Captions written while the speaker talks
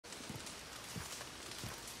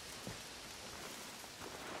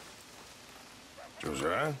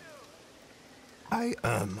Josiah?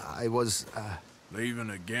 I was,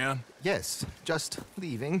 Leaving again? yes, just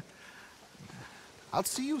leaving. I'll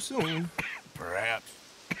see you soon. Perhaps.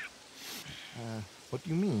 What do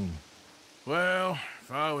you mean? Well,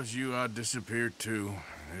 if I was you, I'd disappear too.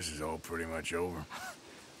 This is all pretty much over.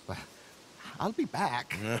 Well, I'll be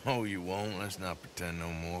back. No, you won't. Let's not pretend no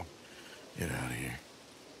more. Get out of here.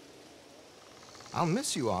 I'll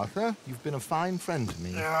miss you, Arthur. You've been a fine friend to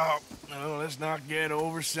me. No, let's not get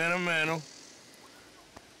over sentimental.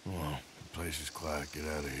 Well, the place is quiet. Get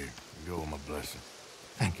out of here. Go with my blessing.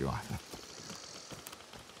 Thank you, Arthur.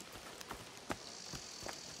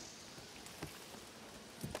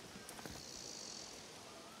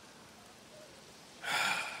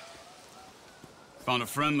 Found a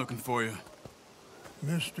friend looking for you.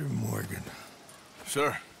 Mr. Morgan,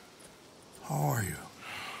 Sir, how are you?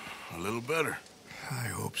 a little better. I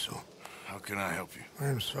hope so. How can I help you?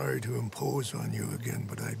 I'm sorry to impose on you again,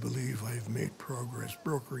 but I believe I've made progress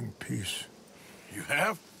brokering peace. You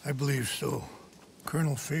have? I believe so.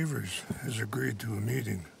 Colonel Favors has agreed to a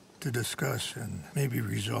meeting to discuss and maybe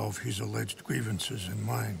resolve his alleged grievances and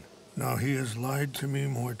mine. Now, he has lied to me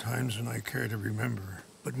more times than I care to remember,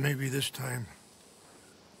 but maybe this time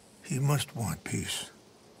he must want peace.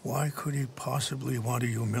 Why could he possibly want to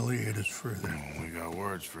humiliate us further? We got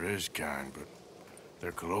words for his kind, but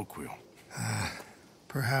they're colloquial.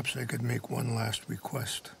 Perhaps I could make one last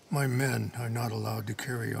request. My men are not allowed to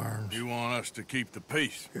carry arms. You want us to keep the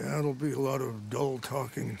peace? Yeah, it'll be a lot of dull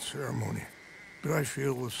talking and ceremony. But I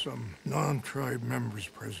feel with some non-tribe members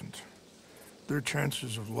present, their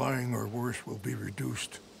chances of lying or worse will be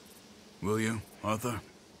reduced. Will you, Arthur?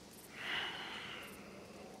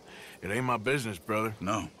 It ain't my business, brother.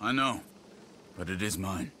 No, I know. But it is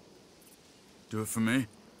mine. Do it for me?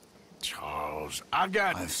 Charles,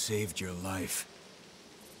 I've saved your life.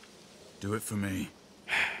 Do it for me.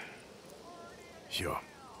 Sure.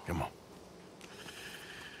 Come on.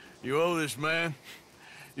 You owe this man.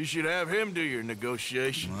 You should have him do your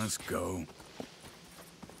negotiations. Let's go.